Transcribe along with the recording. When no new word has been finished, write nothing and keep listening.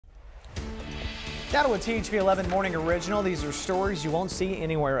Now to a thv-11 morning original. These are stories you won't see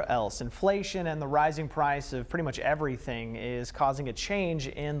anywhere else. Inflation and the rising price of pretty much everything is causing a change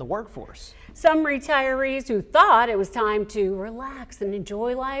in the workforce. Some retirees who thought it was time to relax and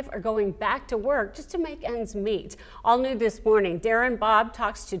enjoy life are going back to work just to make ends meet. All new this morning, Darren Bob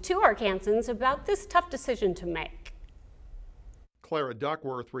talks to two Arkansans about this tough decision to make. Clara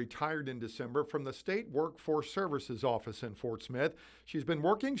Duckworth retired in December from the State Workforce Services Office in Fort Smith. She's been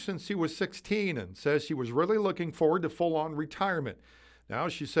working since she was 16 and says she was really looking forward to full-on retirement. Now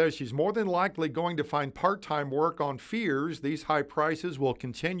she says she's more than likely going to find part-time work on fears these high prices will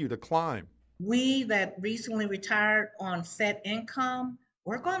continue to climb. We that recently retired on set income,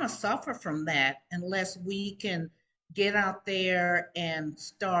 we're going to suffer from that unless we can get out there and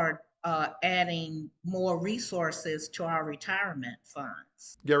start adding more resources to our retirement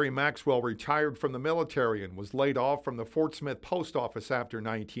funds. Gary Maxwell retired from the military and was laid off from the Fort Smith Post Office after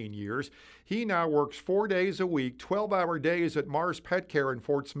 19 years. He now works 4 days a week, 12-hour days at Mars Pet Care in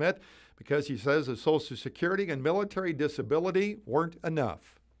Fort Smith because he says his Social Security and military disability weren't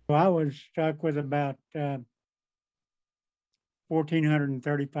enough. Well, I was stuck with about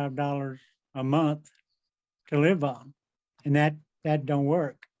 $1,435 a month to live on, and that don't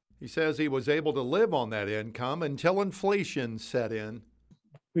work. He says he was able to live on that income until inflation set in.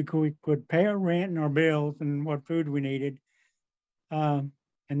 We could pay our rent and our bills and what food we needed, and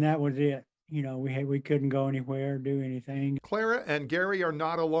that was it. You know, we couldn't go anywhere or do anything. Clara and Gary are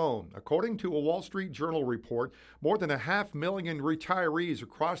not alone. According to a Wall Street Journal report, more than 500,000 retirees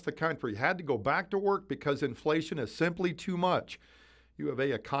across the country had to go back to work because inflation is simply too much. U of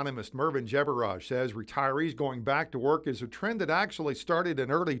A economist Mervyn Jebaraj says retirees going back to work is a trend that actually started in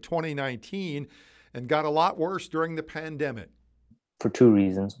early 2019 and got a lot worse during the pandemic. For two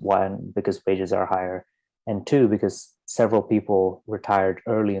reasons. One, because wages are higher, and two, because several people retired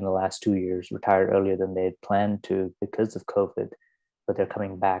early in the last 2 years, retired earlier than they had planned to because of COVID, but they're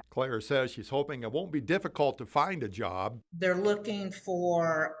coming back. Claire says she's hoping it won't be difficult to find a job. They're looking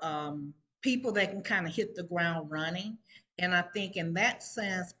for people that can kind of hit the ground running. And I think in that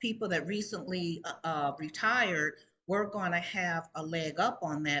sense, people that recently retired, we're going to have a leg up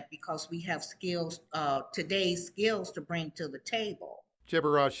on that because we have skills, today's skills to bring to the table.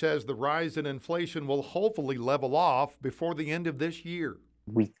 Jebaraj says the rise in inflation will hopefully level off before the end of this year.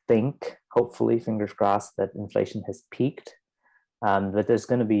 We think, hopefully, fingers crossed, that inflation has peaked, but there's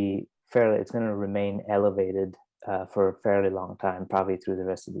going to be it's going to remain elevated for a fairly long time, probably through the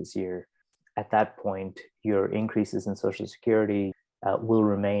rest of this year. At that point, your increases in Social Security will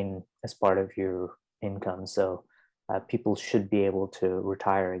remain as part of your income. So people should be able to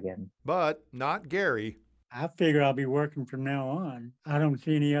retire again. But not Gary. I figure I'll be working from now on. I don't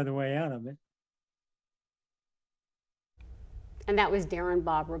see any other way out of it. And that was Darren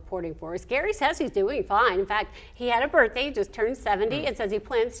Bob reporting for us. Gary says he's doing fine. In fact, he had a birthday, just turned 70, and says he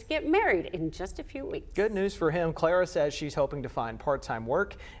plans to get married in just a few weeks. Good news for him. Clara says she's hoping to find part-time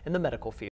work in the medical field.